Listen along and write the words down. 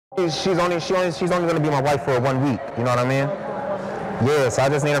She's only gonna be my wife for 1 week. You know what I mean? Yeah. So I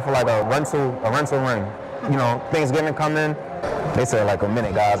just need her for like a rental ring. You know, Thanksgiving coming. They said like a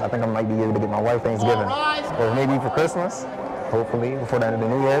minute, guys. I think I might be able to get my wife Thanksgiving, or maybe for Christmas. Hopefully, before the end of the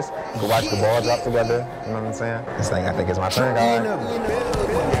New Year's, we can watch the ball drop together. You know what I'm saying? This thing, I think it's my turn, guys.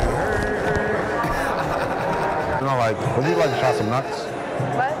 You know, like, would you like to try some nuts?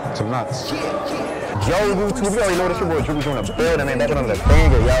 What? Some nuts. Joe, YouTube, you already know this your boy Drew doing a building, man. That's another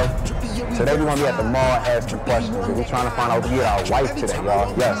banger, yo. Today we gonna be at the mall asking questions. We're trying to find out if we get our wife today,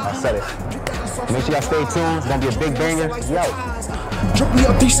 y'all. Yes, I said it. Make sure y'all stay tuned. It's gonna be a big banger. Yo. Drop me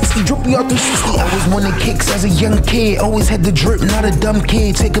out 360, drop me out 360. Always wanted kicks as a young kid. Always had the drip, not a dumb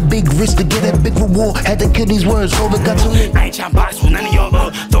kid. Take a big risk to get that big reward. Had to kill these words, over got too late. I ain't tryna box with none of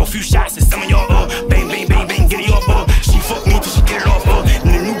y'all, throw a few shots at some of y'all, bang, bang, bang, bang, get it y'all, She fuck me till she get it off,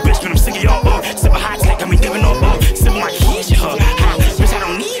 And the new bitch, when I'm sick of y'all, Sip a hot tech, I mean giving up, Sip my keys, Bitch, I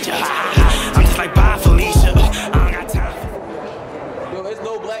don't need ya, I'm just like, bye, Felicia, I don't got time. Yo, there's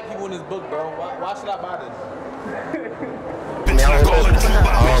no black people in this book, bro. Why should I buy this?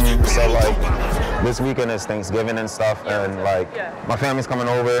 So like this weekend is Thanksgiving and stuff, and like my family's coming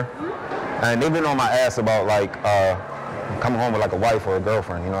over, and they've been on my ass about like coming home with like a wife or a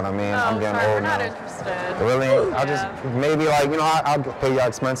girlfriend. You know what I mean? I'm getting old now. We're not interested. Really? I'll just maybe like I'll pay y'all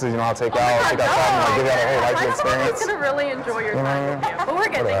expenses. You know, I'll take y'all, take y'all shopping, like give y'all the whole life experience. I'm gonna really enjoy your time with you, but we're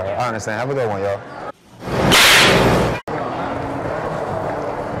good. Thank you. I understand. Have a good one, y'all.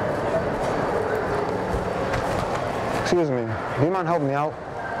 Excuse me, do you mind helping me out?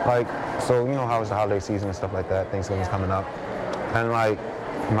 Like, so you know how it's the holiday season and stuff like that, Thanksgiving's coming up. And like,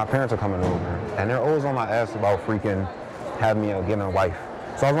 my parents are coming over, and they're always on my ass about freaking having me getting a wife.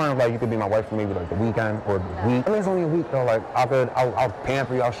 So I was wondering if like you could be my wife for maybe like the weekend or the week. I mean, it's only a week though, like I'll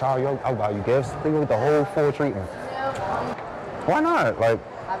pamper you, I'll shower you, I'll buy you gifts. You get the whole full treatment. Yeah. Why not? Like,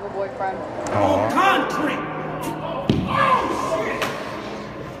 I have a boyfriend. Concrete!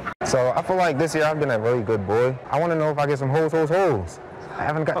 So I feel like this year I've been a really good boy. I want to know if I get some hoes. I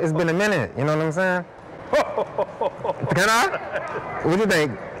haven't got, it's been a minute, you know what I'm saying? Can I? What do you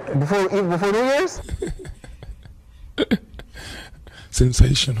think? Before New Year's?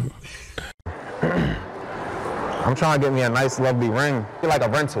 Sensational. I'm trying to get me a nice, lovely ring. Like a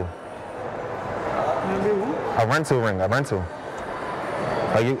rental. A rental ring, a rental.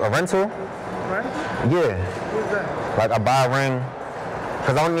 Are you a rental? Rental? Yeah. Who's that? Like I buy a ring.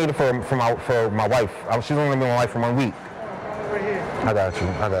 Because I don't need it for my wife. She's only going to be my wife for 1 week. Over here. I got you.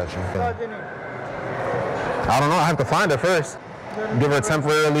 What do you need? I don't know. I have to find her first. Give her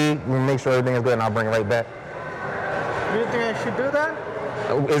temporarily. Make sure everything is good, and I'll bring it right back. Do you think I should do that?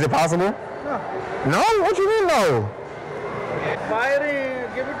 Is it possible? No. No? What you mean, no? Buy a ring,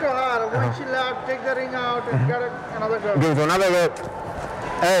 give it to her. When she left, take the ring out and get another girl. Give it to another girl.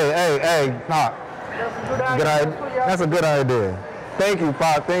 Hey. Nah. That's a good idea. Thank you,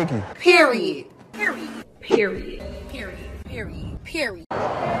 Pop. Thank you. Period.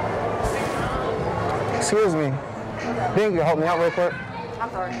 Excuse me. You think you can help me out real quick? I'm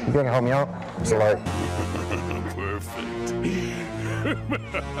sorry. You think you can help me out? So like. Perfect.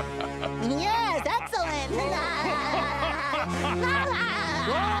 Yes, excellent.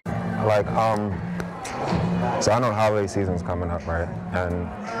 Like, so I know the holiday season's coming up, right? And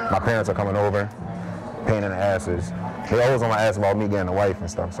my parents are coming over, pain in the asses. They always on my ass about me getting a wife and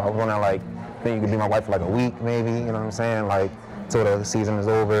stuff. So I was wondering, like, think you could be my wife for like a week, maybe, you know what I'm saying? Like, till the season is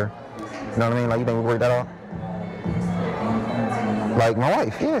over. You know what I mean? Like, you think we work that out? Like, my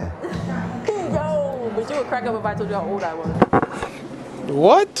wife, yeah. Yo, but you would crack up if I told you how old I was.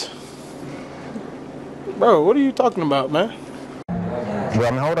 What? Bro, what are you talking about, man? Well,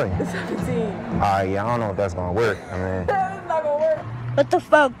 I mean, how old are you? 17. Yeah, I don't know if that's gonna work. I mean, It's not gonna work. What the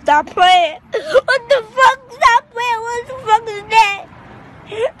fuck? Stop playing. What the fuck? Stop playing. What the fuck is that?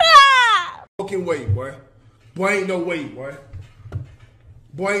 Ah! Fucking wait, boy. Boy, ain't no way, boy.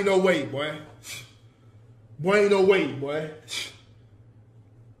 Boy, ain't no way, boy. Boy, ain't no way, boy.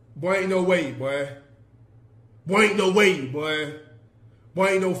 Boy, ain't no way, boy. Boy, ain't no way, boy. Boy,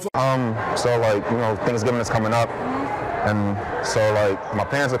 ain't no so like, you know, Thanksgiving is coming up, and so like, my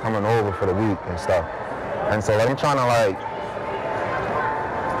parents are coming over for the week and stuff, and so like, I'm trying to like,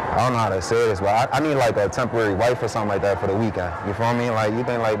 I don't know how to say this, but I need like a temporary wife or something like that for the weekend. You feel me? Like, you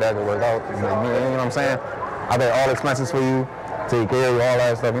think like that could work out? Like, you know what I'm saying? I pay all expenses for you, take care of you, all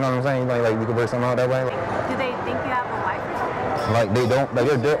that stuff. You know what I'm saying? You think like you could work something out that way? Do they think you have a wife or something? Like they don't,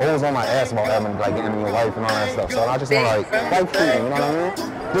 like they're always on my ass about having like getting me a wife and all that stuff. So I just want like wife treatment, you know what I mean?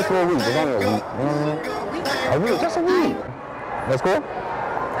 Just for a week. It's only a week. You know what I mean? A week, just a week. That's cool?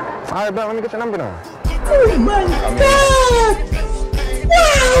 All right, Ben, let me get your number down. Oh my God!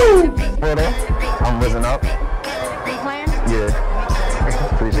 Wow! whizzing up. You playing? Yeah.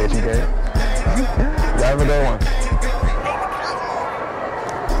 Appreciate you, Kay. Y'all have a good one.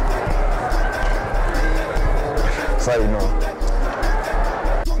 So, you know,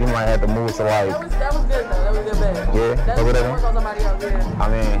 you might have to move to like... That was good though, that was good bad. Yeah? That was Over work on somebody else, yeah. I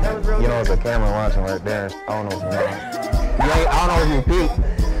mean, real you know, good. it's a camera watching right there. I don't know if you know. I don't know if you peep.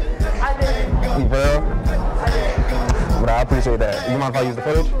 I did. You feel? I did. But I appreciate that. You mind if I use the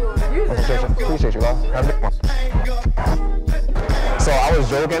footage? Use it. Appreciate you, love. Have a good one. So I was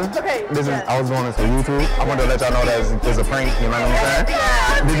joking. Okay. I was doing this for YouTube. I wanted to let y'all know that it's a prank. You know what I'm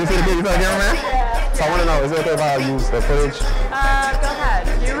saying? Did you see the video? You saw the camera, man? So I want to know, is it okay if I use the footage? Go ahead.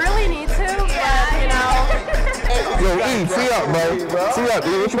 You really need to, but you know. Yo, E, tee up, bro. Tee up, E.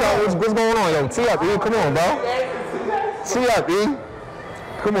 What you got? What's going on, yo? Tee up, E. Come on, bro. Tee up, E.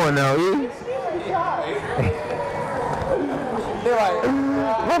 Come on now, E. They're like,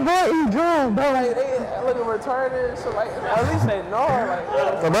 My boy, E, drunk, bro. like they looking retarded, so like at least they know, like.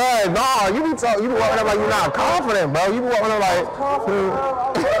 So, bro, no, you be walking up like you're not confident, bro. You be walking up like.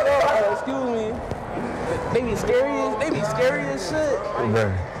 Excuse me. They be scary as shit. Bro.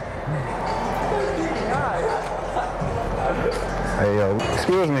 Hey, yo,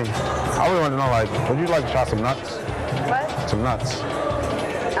 excuse me. I really want to know, like, would you like to try some nuts? What? Some nuts.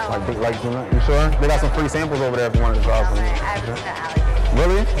 Oh. Like some nuts. You sure? They got some free samples over there if you wanted to try some. I have no allergies.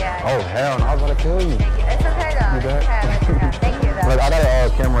 Really? Yeah. Oh, hell no. I was going to kill you. Thank you. It's okay though. You good? Okay, thank you though. Like, I got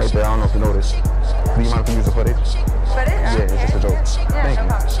a camera right there. I don't know if you noticed. Do you mind if we use the footage? Footage? Yeah, it's just a joke. Yeah, Thank no you.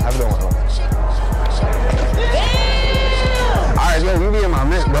 problem. Have a good one. Alright, yo, you be in my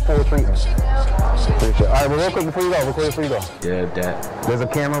midst, bro. Full treatment. Appreciate it. Alright, but real quick before you go. Yeah, Dad. There's a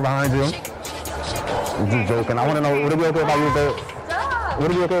camera behind you. I'm just joking. I want to know, would it be okay if I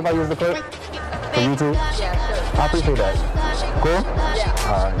use the clip for YouTube? Yeah, sure. I appreciate that. Cool? Yeah.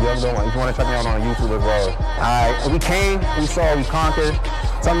 Alright, you have a good one. If you want to check me out on YouTube as well. Alright, we came, we saw, we conquered.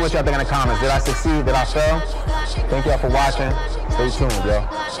 Tell me what y'all think in the comments. Did I succeed? Did I fail? Thank y'all for watching. Stay tuned, yo.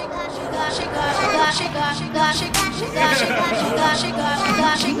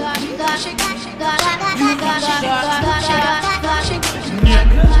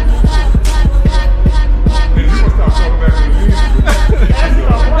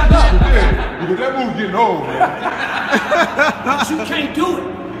 Because that movie getting old, man. You can't do it.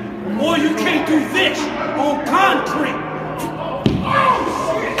 Or you can't do this on concrete.